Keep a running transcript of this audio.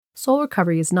Soul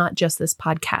Recovery is not just this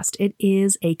podcast. It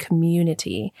is a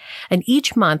community. And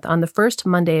each month on the first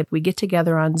Monday, we get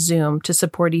together on Zoom to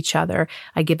support each other.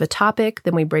 I give a topic,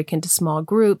 then we break into small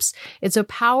groups. It's a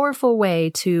powerful way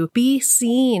to be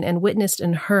seen and witnessed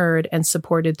and heard and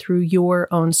supported through your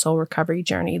own soul recovery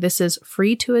journey. This is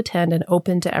free to attend and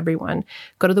open to everyone.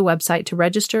 Go to the website to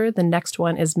register. The next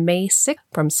one is May 6th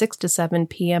from 6 to 7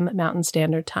 p.m. Mountain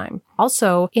Standard Time.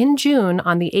 Also, in June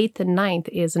on the 8th and 9th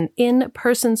is an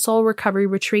in-person soul recovery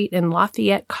retreat in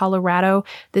Lafayette, Colorado.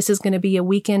 This is going to be a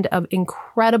weekend of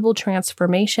incredible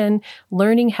transformation,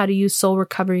 learning how to use soul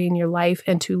recovery in your life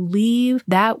and to leave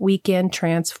that weekend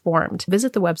transformed.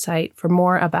 Visit the website for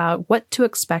more about what to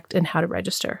expect and how to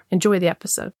register. Enjoy the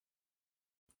episode.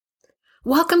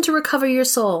 Welcome to Recover Your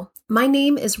Soul. My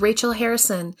name is Rachel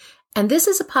Harrison, and this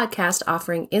is a podcast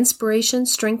offering inspiration,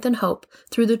 strength, and hope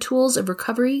through the tools of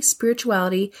recovery,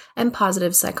 spirituality, and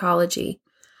positive psychology.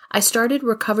 I started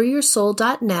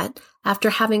recoveryoursoul.net after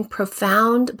having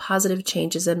profound positive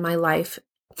changes in my life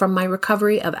from my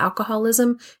recovery of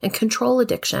alcoholism and control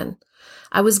addiction.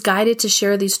 I was guided to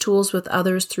share these tools with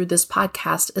others through this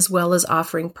podcast, as well as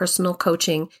offering personal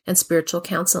coaching and spiritual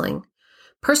counseling.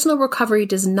 Personal recovery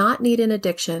does not need an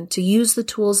addiction to use the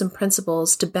tools and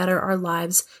principles to better our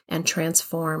lives and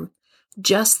transform,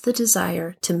 just the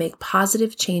desire to make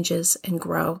positive changes and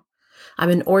grow. I'm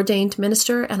an ordained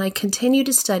minister, and I continue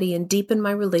to study and deepen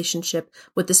my relationship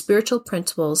with the spiritual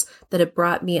principles that have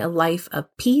brought me a life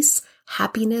of peace,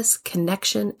 happiness,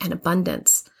 connection, and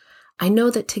abundance. I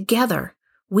know that together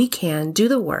we can do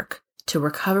the work to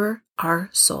recover our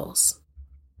souls.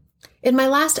 In my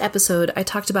last episode, I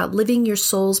talked about living your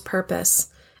soul's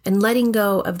purpose and letting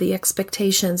go of the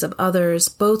expectations of others,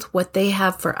 both what they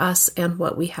have for us and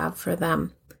what we have for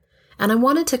them. And I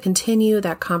wanted to continue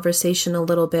that conversation a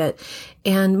little bit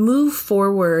and move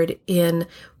forward in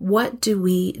what do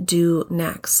we do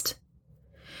next.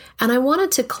 And I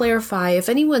wanted to clarify, if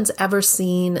anyone's ever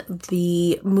seen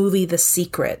the movie The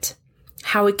Secret,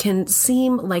 how it can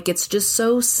seem like it's just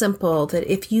so simple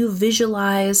that if you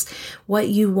visualize what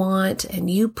you want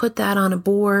and you put that on a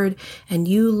board and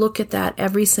you look at that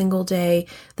every single day,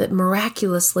 that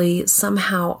miraculously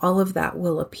somehow all of that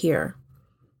will appear.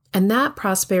 And that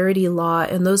prosperity law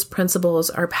and those principles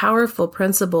are powerful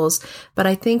principles, but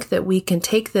I think that we can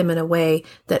take them in a way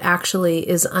that actually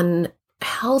is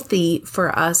unhealthy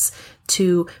for us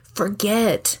to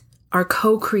forget our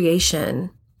co-creation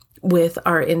with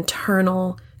our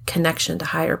internal connection to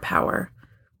higher power,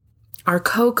 our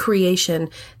co-creation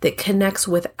that connects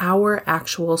with our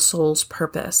actual soul's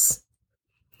purpose.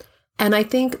 And I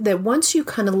think that once you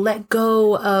kind of let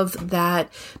go of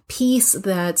that piece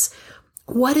that's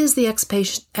what is the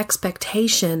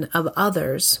expectation of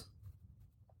others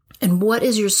and what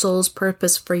is your soul's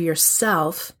purpose for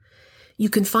yourself, you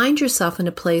can find yourself in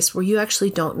a place where you actually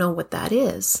don't know what that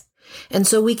is. And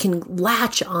so we can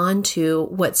latch on to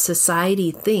what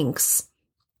society thinks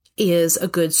is a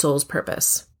good soul's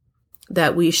purpose,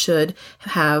 that we should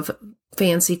have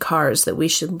fancy cars, that we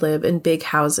should live in big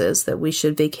houses, that we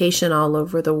should vacation all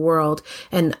over the world.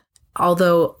 And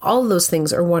although all of those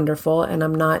things are wonderful, and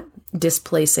I'm not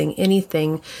displacing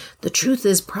anything, the truth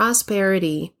is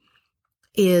prosperity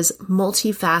is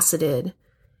multifaceted,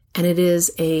 and it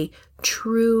is a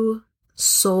true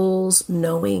soul's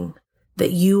knowing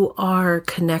that you are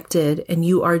connected and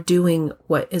you are doing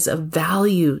what is of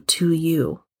value to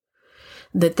you.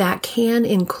 That can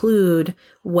include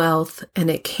wealth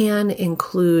and it can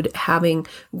include having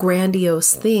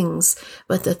grandiose things,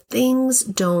 but the things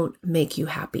don't make you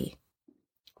happy.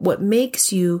 What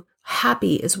makes you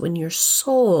happy is when your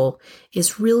soul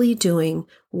is really doing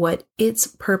what its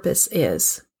purpose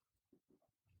is.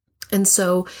 And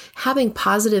so having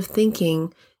positive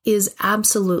thinking is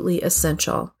absolutely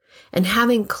essential, and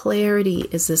having clarity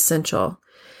is essential.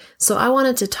 So I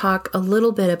wanted to talk a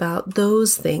little bit about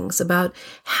those things, about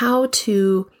how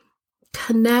to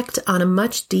connect on a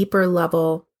much deeper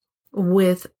level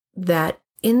with that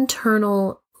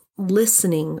internal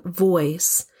listening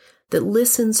voice that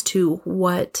listens to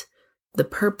what the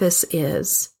purpose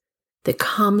is, that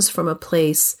comes from a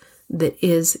place that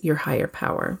is your higher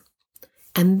power.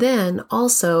 And then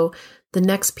also the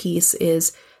next piece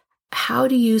is, how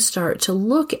do you start to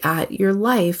look at your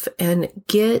life and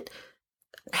get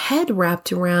head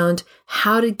wrapped around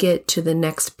how to get to the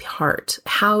next part,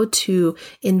 how to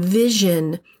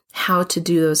envision how to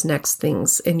do those next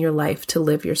things in your life to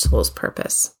live your soul's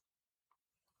purpose.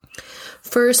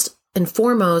 First and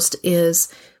foremost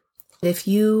is, if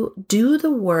you do the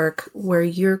work where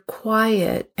you're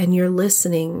quiet and you're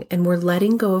listening and we're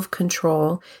letting go of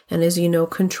control, and as you know,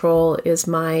 control is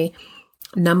my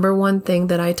Number one thing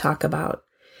that I talk about,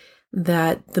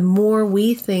 that the more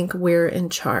we think we're in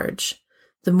charge,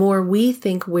 the more we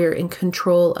think we're in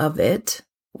control of it,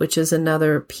 which is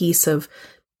another piece of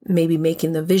maybe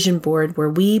making the vision board where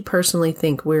we personally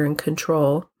think we're in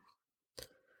control,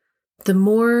 the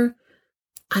more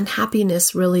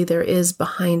unhappiness really there is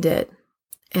behind it,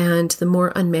 and the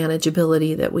more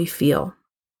unmanageability that we feel.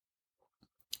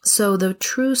 So the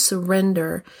true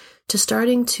surrender to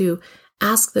starting to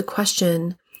ask the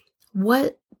question,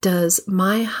 what does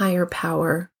my higher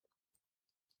power,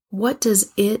 what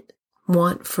does it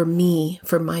want for me,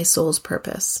 for my soul's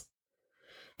purpose?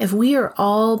 If we are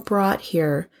all brought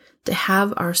here to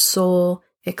have our soul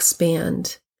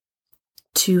expand,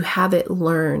 to have it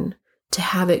learn, to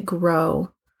have it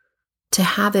grow, to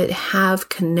have it have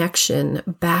connection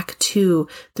back to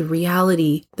the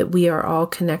reality that we are all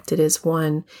connected as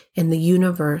one in the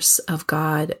universe of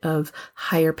God, of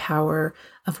higher power,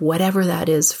 of whatever that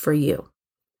is for you.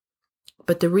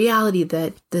 But the reality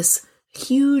that this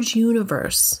huge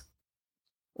universe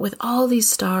with all these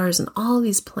stars and all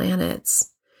these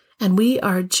planets, and we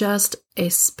are just a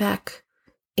speck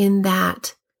in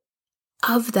that,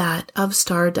 of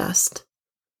stardust.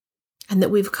 And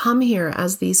that we've come here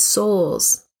as these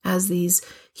souls, as these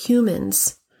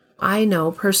humans. I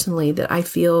know personally that I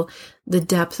feel the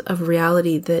depth of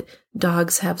reality that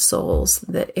dogs have souls,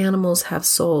 that animals have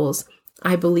souls.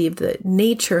 I believe that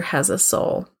nature has a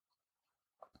soul,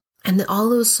 and that all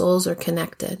those souls are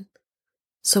connected.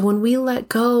 So when we let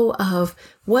go of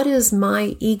what does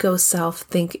my ego self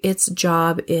think its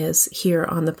job is here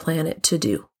on the planet to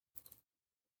do?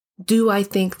 Do I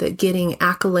think that getting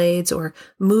accolades or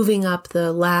moving up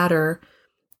the ladder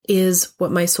is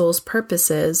what my soul's purpose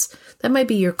is? That might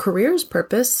be your career's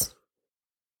purpose.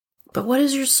 But what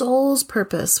is your soul's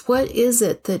purpose? What is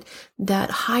it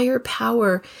that higher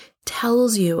power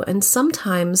tells you? And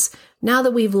sometimes, now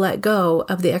that we've let go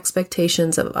of the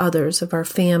expectations of others, of our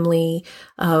family,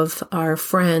 of our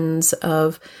friends,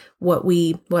 of what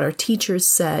our teachers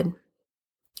said,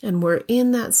 and we're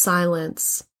in that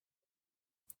silence,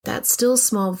 that still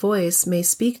small voice may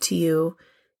speak to you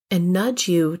and nudge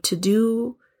you to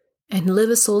do and live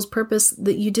a soul's purpose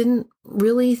that you didn't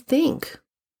really think.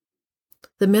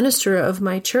 The minister of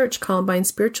my church, Columbine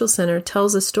Spiritual Center,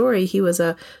 tells a story. He was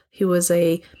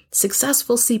a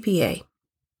successful CPA,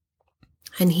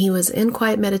 and he was in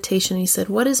quiet meditation. He said,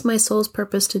 "What is my soul's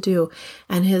purpose to do?"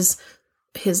 And his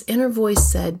inner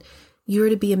voice said, "You're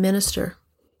to be a minister."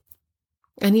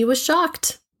 And he was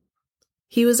shocked.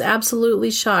 He was absolutely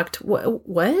shocked.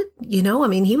 What?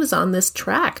 He was on this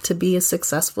track to be a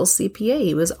successful CPA.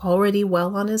 He was already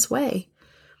well on his way.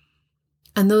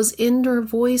 And those inner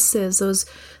voices,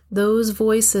 those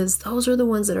voices, those are the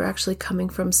ones that are actually coming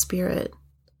from Spirit.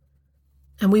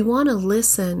 And we want to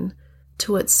listen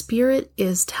to what Spirit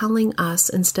is telling us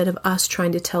instead of us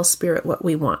trying to tell Spirit what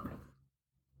we want.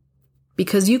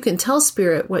 Because you can tell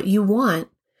Spirit what you want,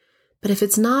 but if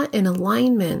it's not in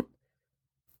alignment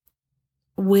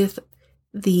with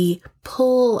the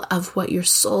pull of what your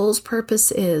soul's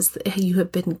purpose is that you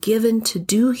have been given to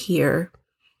do here,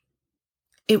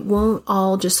 it won't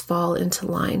all just fall into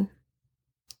line.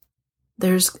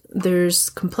 There's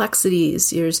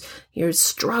complexities, there's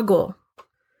struggle.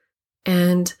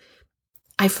 And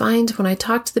I find when I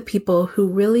talk to the people who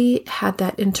really had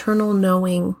that internal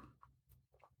knowing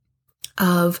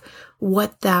of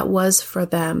what that was for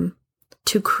them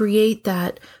to create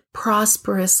that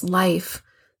prosperous life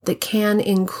that can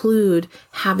include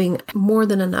having more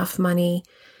than enough money.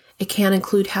 It can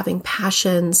include having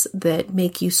passions that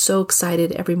make you so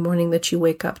excited every morning that you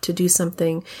wake up to do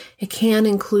something. It can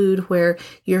include where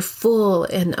you're full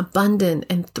and abundant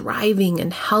and thriving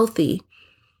and healthy.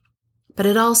 But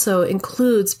it also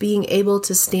includes being able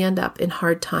to stand up in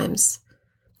hard times,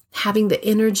 having the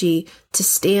energy to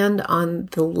stand on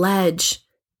the ledge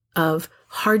of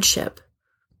hardship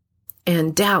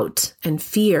and doubt and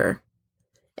fear,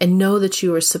 and know that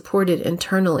you are supported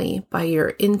internally by your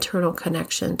internal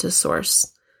connection to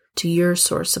Source, to your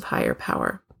source of higher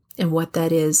power, and what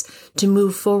that is, to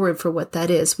move forward for what that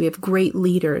is. We have great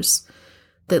leaders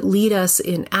that lead us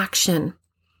in action.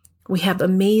 We have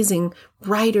amazing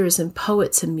writers and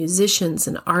poets and musicians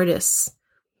and artists.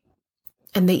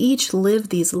 And they each live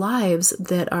these lives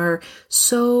that are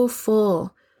so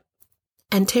full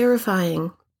and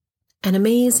terrifying and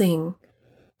amazing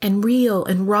and real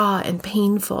and raw and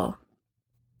painful.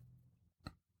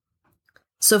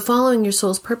 So following your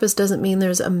soul's purpose doesn't mean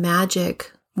there's a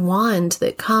magic wand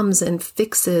that comes and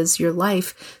fixes your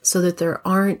life so that there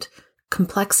aren't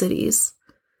complexities.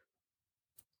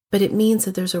 but it means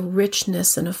that there's a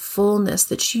richness and a fullness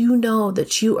that you know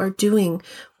that you are doing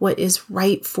what is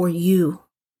right for you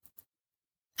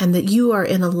and that you are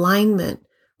in alignment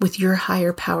with your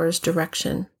higher power's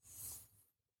direction.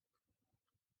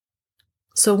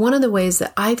 So one of the ways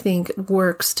that I think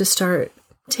works to start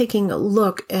taking a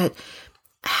look at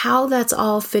how that's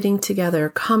all fitting together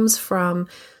comes from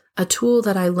a tool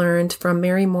that I learned from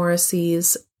Mary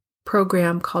Morrissey's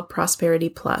program called Prosperity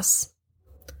Plus.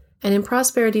 And in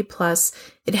Prosperity Plus,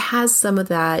 it has some of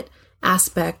that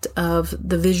aspect of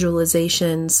the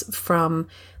visualizations from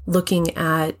looking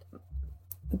at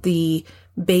the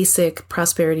basic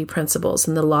prosperity principles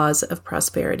and the laws of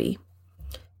prosperity.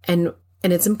 And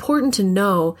it's important to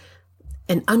know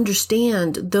and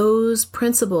understand those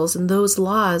principles and those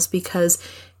laws because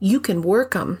you can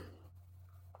work them,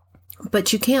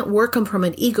 but you can't work them from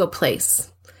an ego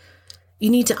place. You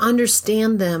need to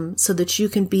understand them so that you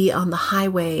can be on the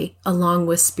highway along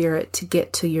with spirit to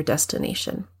get to your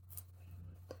destination.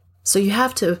 So you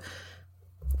have to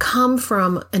come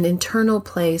from an internal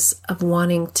place of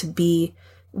wanting to be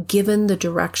given the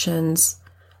directions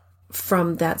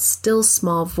from that still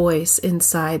small voice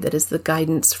inside that is the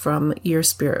guidance from your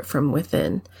spirit from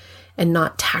within and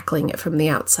not tackling it from the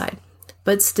outside.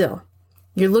 But still,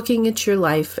 you're looking at your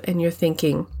life and you're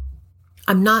thinking,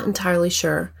 I'm not entirely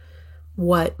sure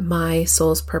what my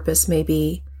soul's purpose may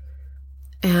be.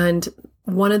 And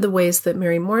one of the ways that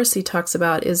Mary Morrissey talks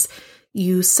about is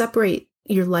you separate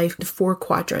your life into 4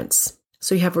 quadrants.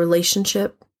 So you have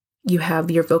relationship, you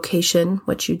have your vocation,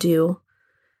 what you do,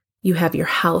 you have your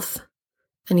health,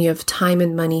 and you have time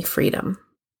and money freedom.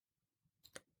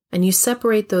 And you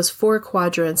separate those 4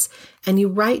 quadrants and you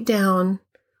write down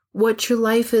what your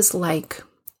life is like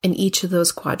in each of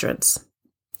those quadrants.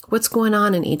 What's going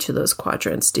on in each of those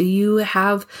quadrants? Do you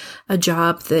have a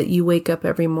job that you wake up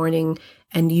every morning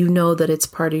and you know that it's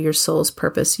part of your soul's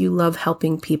purpose? You love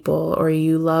helping people, or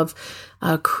you love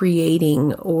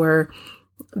creating or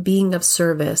being of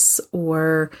service,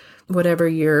 or whatever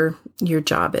your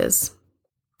job is.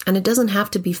 And it doesn't have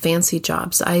to be fancy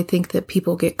jobs. I think that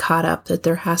people get caught up that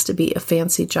there has to be a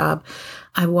fancy job.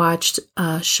 I watched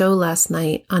a show last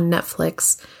night on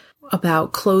Netflix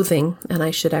about clothing, and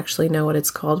I should actually know what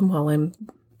it's called while I'm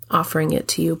offering it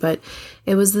to you. But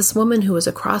it was this woman who was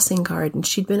a crossing guard, and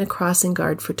she'd been a crossing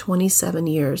guard for 27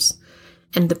 years.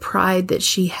 And the pride that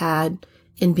she had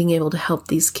in being able to help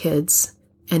these kids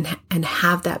and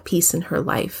have that peace in her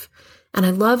life. And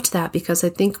I loved that because I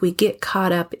think we get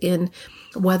caught up in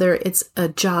whether it's a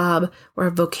job or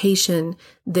a vocation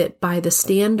that by the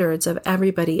standards of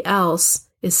everybody else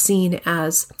is seen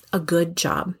as a good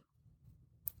job.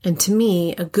 And to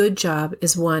me, a good job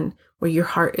is one where your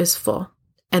heart is full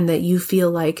and that you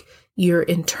feel like your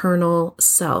internal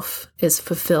self is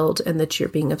fulfilled and that you're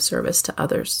being of service to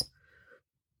others.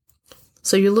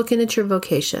 So you're looking at your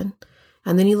vocation,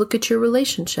 and then you look at your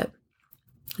relationship.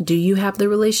 Do you have the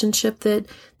relationship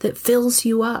that fills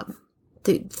you up,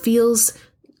 that feels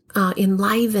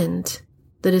enlivened,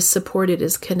 that is supported,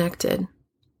 is connected?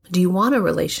 Do you want a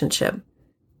relationship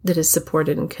that is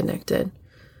supported and connected?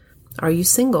 Are you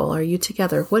single? Are you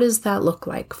together? What does that look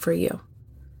like for you?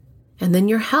 And then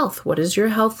your health. What does your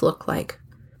health look like?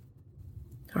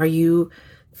 Are you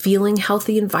feeling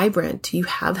healthy and vibrant? Do you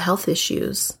have health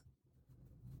issues?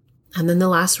 And then the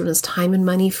last one is time and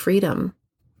money freedom.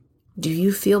 Do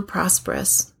you feel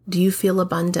prosperous? Do you feel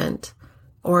abundant?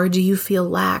 Or do you feel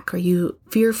lack? Are you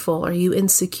fearful? Are you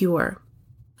insecure?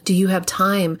 Do you have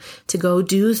time to go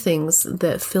do things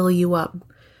that fill you up?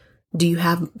 Do you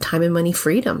have time and money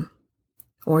freedom?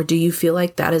 Or do you feel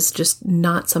like that is just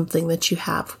not something that you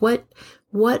have?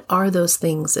 What are those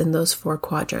things in those 4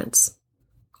 quadrants?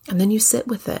 And then you sit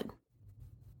with it.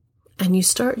 And you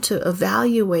start to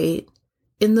evaluate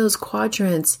in those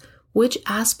quadrants which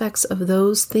aspects of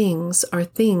those things are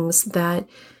things that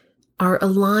are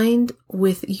aligned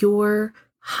with your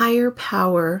higher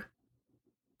power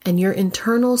and your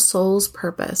internal soul's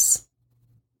purpose.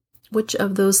 Which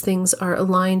of those things are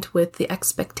aligned with the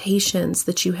expectations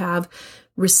that you have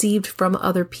received from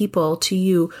other people to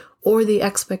you, or the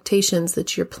expectations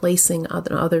that you're placing on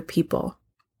other people?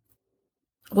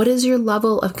 What is your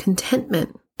level of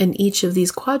contentment in each of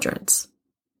these quadrants?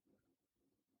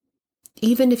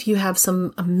 Even if you have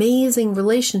some amazing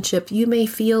relationship, you may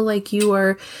feel like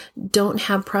you don't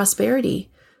have prosperity,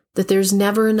 that there's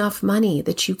never enough money,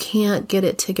 that you can't get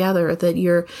it together, that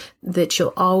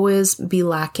you'll always be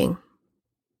lacking,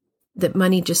 that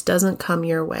money just doesn't come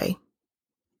your way.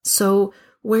 So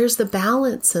where's the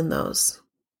balance in those?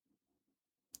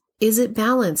 Is it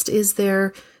balanced? Is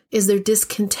there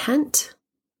discontent?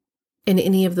 in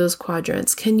any of those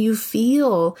quadrants? Can you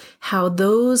feel how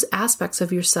those aspects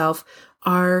of yourself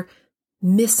are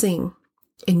missing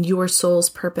in your soul's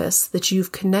purpose that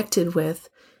you've connected with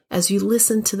as you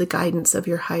listen to the guidance of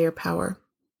your higher power?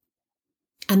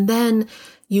 And then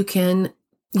you can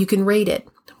rate it.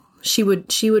 She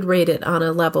would rate it on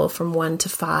a level from 1 to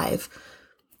 5.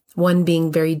 1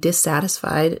 being very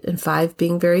dissatisfied and 5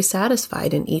 being very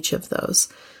satisfied in each of those.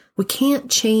 We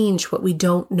can't change what we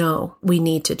don't know we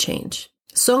need to change.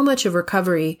 So much of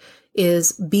recovery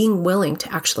is being willing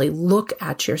to actually look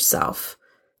at yourself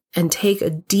and take a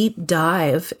deep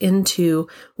dive into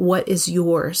what is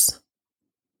yours.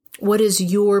 What is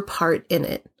your part in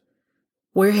it?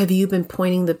 Where have you been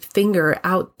pointing the finger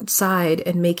outside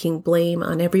and making blame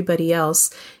on everybody else?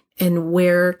 And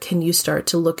where can you start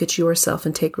to look at yourself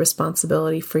and take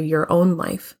responsibility for your own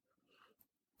life?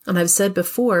 And I've said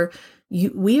before,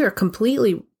 we are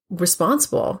completely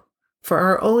responsible for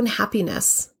our own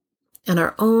happiness and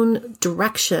our own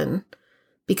direction,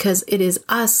 because it is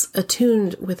us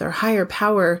attuned with our higher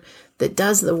power that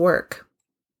does the work.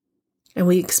 And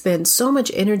we expend so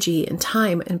much energy and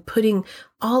time and putting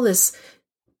all this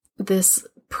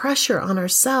pressure on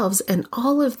ourselves and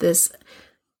all of this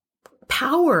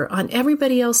power on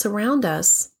everybody else around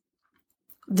us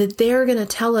that they're going to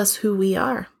tell us who we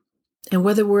are and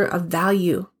whether we're of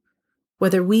value,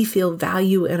 whether we feel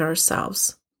value in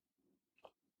ourselves.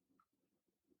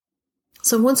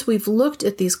 So once we've looked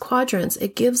at these quadrants,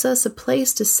 it gives us a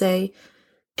place to say,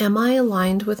 am I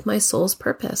aligned with my soul's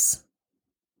purpose?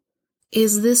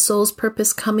 Is this soul's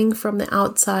purpose coming from the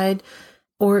outside,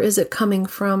 or is it coming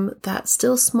from that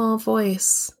still small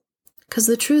voice? Because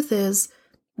the truth is,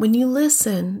 when you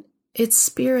listen, it's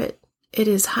spirit, it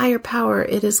is higher power,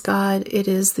 it is God, it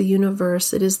is the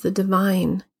universe, it is the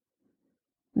divine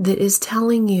that is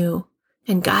telling you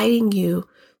and guiding you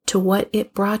to what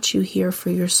it brought you here for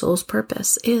your soul's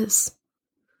purpose is.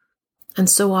 And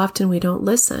so often we don't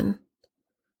listen.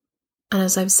 And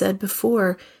as I've said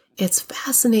before, it's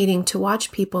fascinating to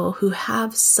watch people who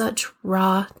have such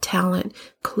raw talent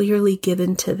clearly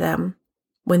given to them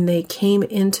when they came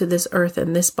into this earth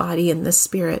and this body and this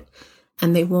spirit,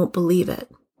 and they won't believe it.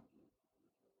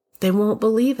 They won't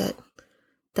believe it.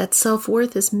 That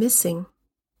self-worth is missing.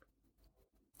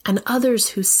 And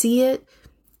others who see it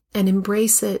and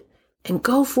embrace it and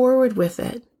go forward with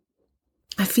it.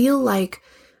 I feel like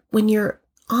when you're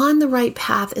on the right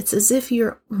path, it's as if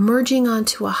you're merging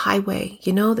onto a highway.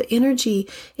 You know, the energy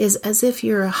is as if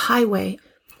you're a highway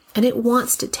and it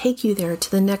wants to take you there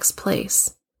to the next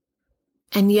place.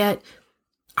 And yet,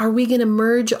 are we going to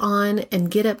merge on and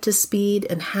get up to speed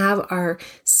and have our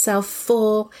self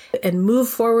full and move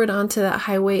forward onto that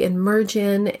highway and merge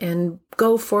in and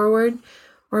go forward?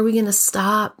 Or are we going to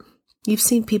stop? You've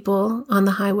seen people on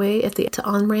the highway at the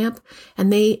on-ramp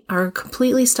and they are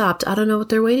completely stopped. I don't know what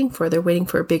they're waiting for. They're waiting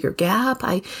for a bigger gap.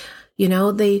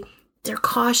 They're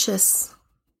cautious.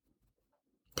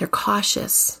 They're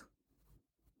cautious.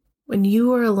 When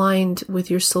you are aligned with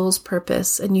your soul's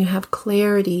purpose and you have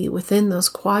clarity within those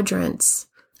quadrants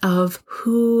of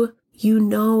who you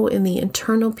know in the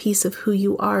internal piece of who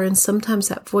you are, and sometimes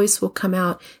that voice will come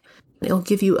out and it'll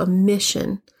give you a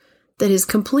mission that is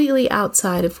completely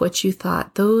outside of what you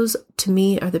thought. Those, to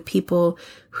me, are the people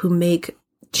who make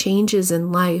changes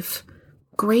in life,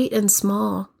 great and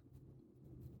small.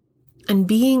 And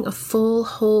being a full,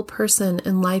 whole person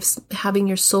in life, having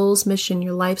your soul's mission,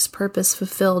 your life's purpose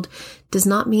fulfilled, does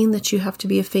not mean that you have to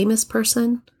be a famous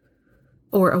person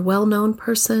or a well-known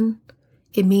person.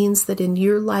 It means that in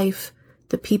your life,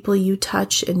 the people you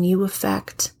touch and you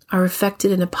affect are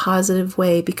affected in a positive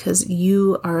way because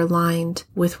you are aligned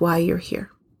with why you're here.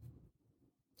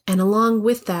 And along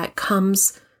with that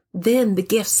comes then the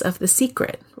gifts of The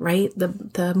Secret, right?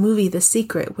 The movie The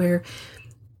Secret, where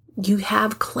you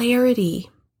have clarity.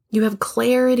 You have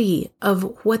clarity of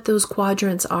what those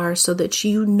quadrants are so that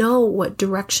you know what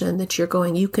direction that you're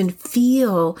going. You can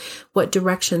feel what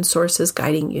direction Source is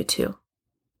guiding you to.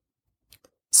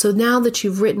 So now that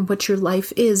you've written what your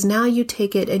life is, now you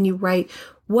take it and you write,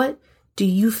 what do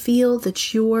you feel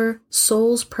that your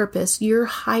soul's purpose, your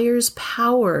higher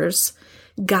power's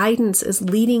guidance is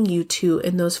leading you to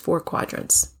in those 4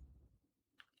 quadrants?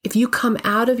 If you come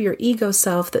out of your ego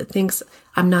self that thinks,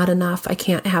 I'm not enough, I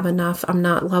can't have enough, I'm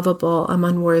not lovable, I'm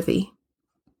unworthy,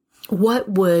 what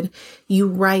would you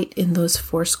write in those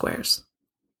 4 squares?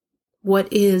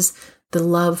 What is the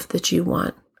love that you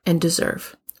want and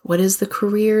deserve? What is the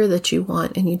career that you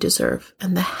want and you deserve?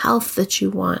 And the health that you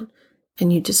want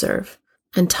and you deserve?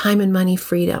 And time and money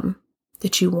freedom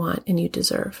that you want and you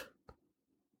deserve?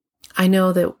 I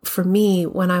know that for me,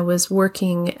 when I was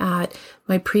working at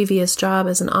my previous job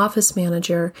as an office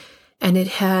manager, and it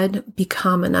had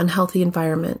become an unhealthy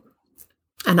environment,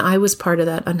 and I was part of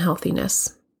that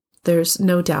unhealthiness. There's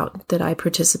no doubt that I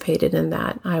participated in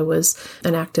that. I was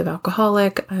an active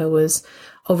alcoholic. I was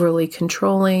overly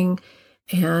controlling,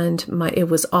 and it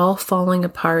was all falling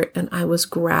apart, and I was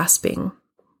grasping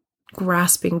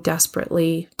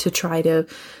desperately to try to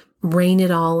rein it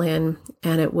all in,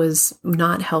 and it was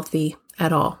not healthy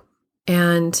at all.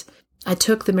 And I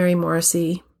took the Mary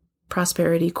Morrissey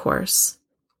prosperity course,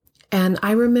 and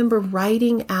I remember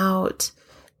writing out,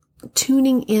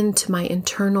 tuning into my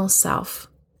internal self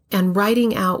and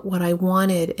writing out what I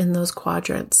wanted in those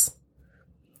quadrants.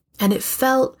 And it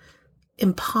felt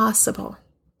impossible.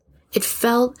 It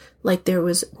felt like there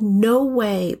was no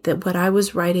way that what I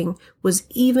was writing was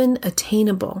even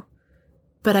attainable,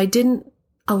 but I didn't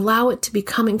allow it to be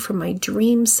coming from my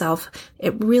dream self.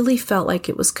 It really felt like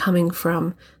it was coming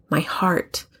from my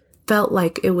heart, felt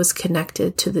like it was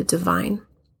connected to the divine.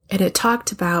 And it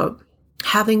talked about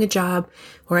having a job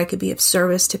where I could be of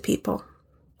service to people,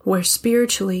 where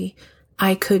spiritually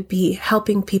I could be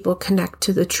helping people connect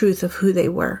to the truth of who they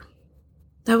were.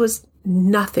 That was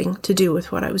nothing to do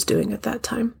with what I was doing at that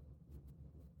time.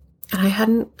 And I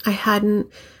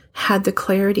hadn't had the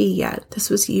clarity yet. This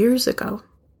was years ago.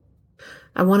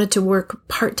 I wanted to work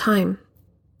part-time.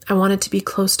 I wanted to be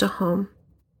close to home.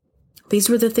 These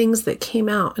were the things that came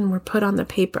out and were put on the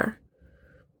paper.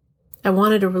 I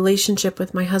wanted a relationship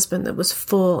with my husband that was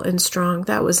full and strong.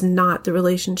 That was not the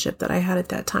relationship that I had at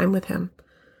that time with him.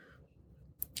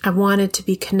 I wanted to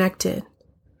be connected.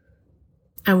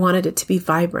 I wanted it to be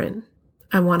vibrant.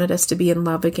 I wanted us to be in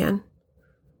love again.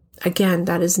 Again,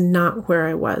 that is not where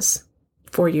I was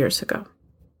 4 years ago.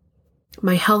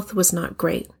 My health was not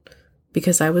great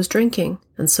because I was drinking,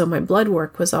 and so my blood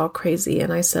work was all crazy.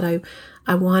 And I said,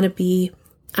 I want to be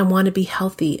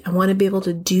healthy. I want to be able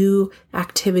to do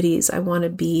activities. I want to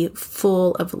be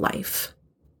full of life.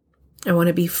 I want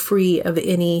to be free of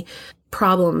any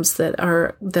problems that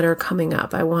are coming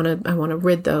up. I want to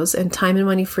rid those. And time and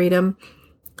money freedom,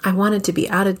 I wanted to be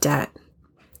out of debt.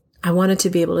 I wanted to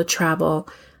be able to travel.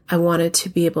 I wanted to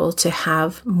be able to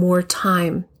have more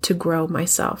time to grow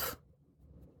myself.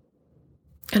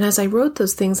 And as I wrote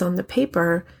those things on the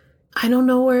paper, I don't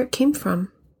know where it came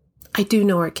from. I do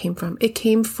know where it came from. It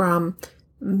came from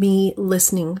me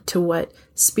listening to what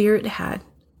Spirit had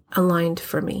aligned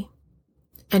for me.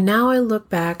 And now I look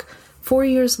back 4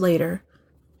 years later,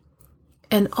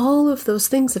 and all of those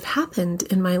things have happened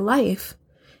in my life.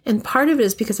 And part of it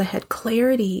is because I had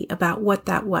clarity about what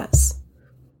that was.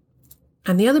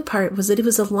 And the other part was that it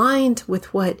was aligned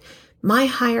with what my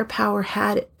higher power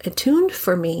had attuned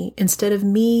for me, instead of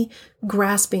me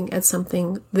grasping at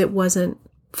something that wasn't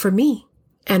for me.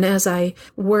 And as I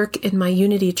work in my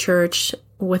Unity Church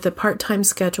with a part-time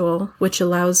schedule, which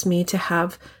allows me to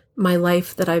have my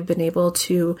life that I've been able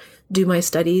to do my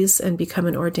studies and become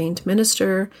an ordained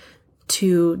minister,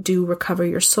 to do Recover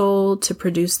Your Soul, to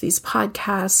produce these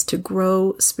podcasts, to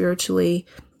grow spiritually,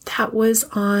 that was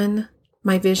on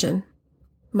my vision.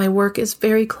 My work is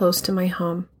very close to my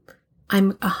home.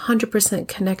 I'm 100%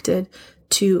 connected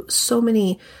to so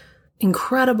many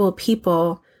incredible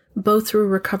people, both through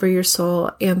Recover Your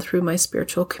Soul and through my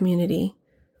spiritual community.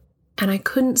 And I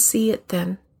couldn't see it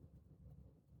then.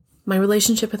 My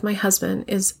relationship with my husband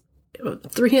is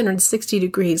 360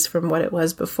 degrees from what it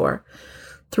was before.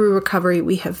 Through recovery,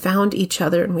 we have found each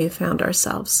other and we have found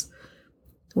ourselves.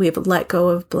 We have let go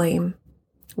of blame.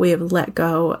 We have let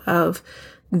go of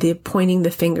the pointing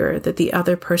the finger that the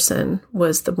other person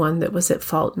was the one that was at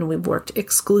fault, and we've worked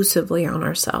exclusively on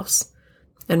ourselves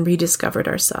and rediscovered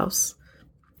ourselves.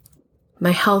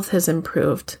 My health has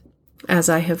improved as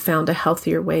I have found a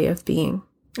healthier way of being.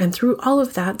 And through all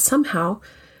of that, somehow,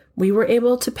 we were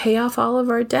able to pay off all of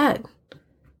our debt.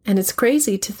 And it's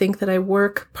crazy to think that I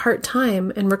work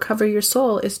part-time and Recover Your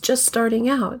Soul is just starting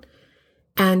out.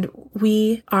 And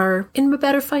we are in a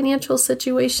better financial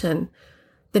situation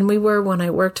than we were when I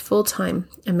worked full-time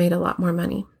and made a lot more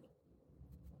money.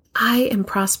 I am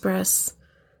prosperous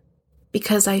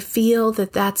because I feel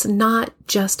that that's not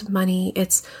just money.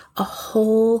 It's a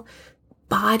whole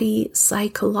body,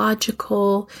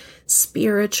 psychological,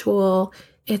 spiritual.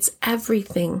 It's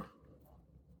everything.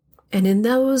 And in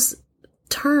those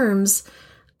terms,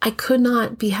 I could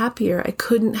not be happier. I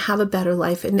couldn't have a better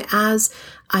life. And as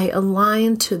I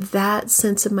align to that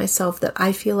sense of myself, that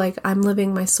I feel like I'm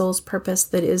living my soul's purpose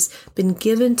that has been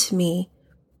given to me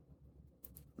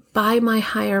by my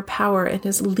higher power and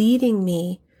is leading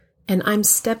me, and I'm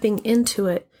stepping into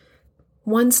it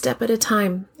one step at a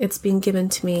time, it's being given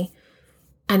to me.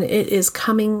 And it is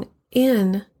coming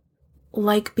in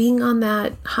like being on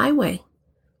that highway.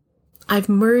 I've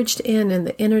merged in and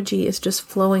the energy is just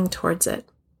flowing towards it.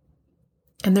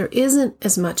 And there isn't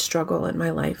as much struggle in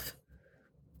my life.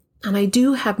 And I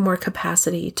do have more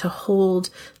capacity to hold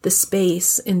the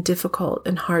space in difficult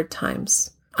and hard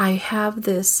times. I have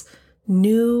this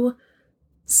new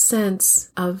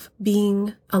sense of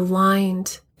being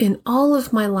aligned in all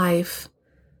of my life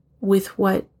with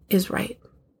what is right.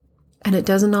 And it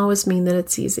doesn't always mean that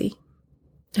it's easy.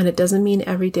 And it doesn't mean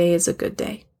every day is a good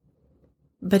day.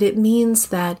 But it means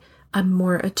that I'm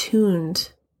more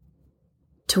attuned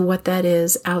to what that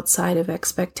is outside of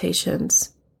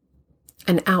expectations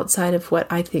and outside of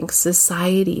what I think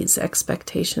society's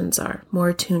expectations are, more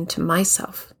attuned to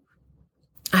myself.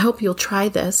 I hope you'll try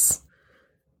this.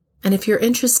 And if you're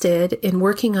interested in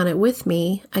working on it with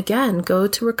me, again, go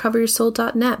to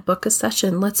recoveryoursoul.net, book a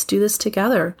session. Let's do this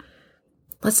together.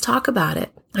 Let's talk about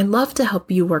it. I'd love to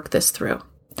help you work this through.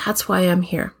 That's why I'm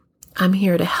here. I'm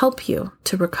here to help you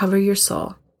to recover your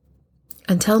soul.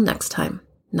 Until next time,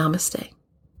 namaste.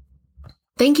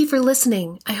 Thank you for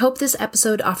listening. I hope this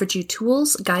episode offered you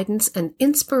tools, guidance, and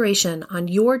inspiration on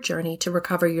your journey to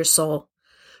recover your soul.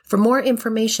 For more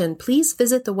information, please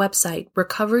visit the website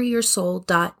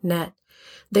recoveryoursoul.net.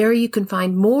 There you can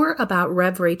find more about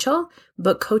Rev Rachel,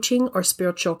 book coaching or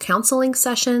spiritual counseling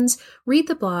sessions, read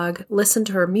the blog, listen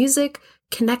to her music,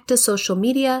 connect to social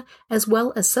media, as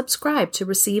well as subscribe to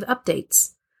receive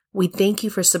updates. We thank you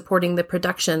for supporting the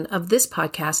production of this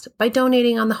podcast by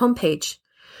donating on the homepage.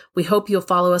 We hope you'll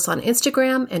follow us on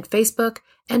Instagram and Facebook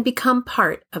and become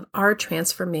part of our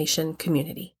transformation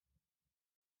community.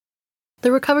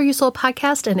 The Recover Your Soul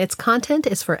podcast and its content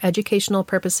is for educational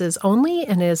purposes only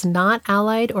and is not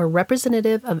allied or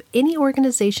representative of any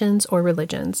organizations or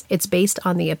religions. It's based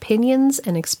on the opinions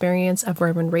and experience of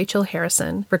Reverend Rachel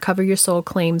Harrison. Recover Your Soul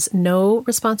claims no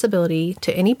responsibility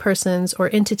to any persons or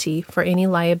entity for any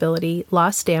liability,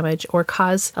 loss, damage, or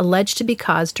cause alleged to be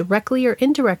caused directly or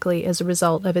indirectly as a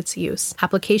result of its use.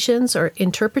 Applications or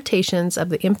interpretations of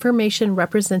the information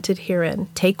represented herein.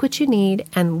 Take what you need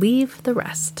and leave the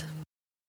rest.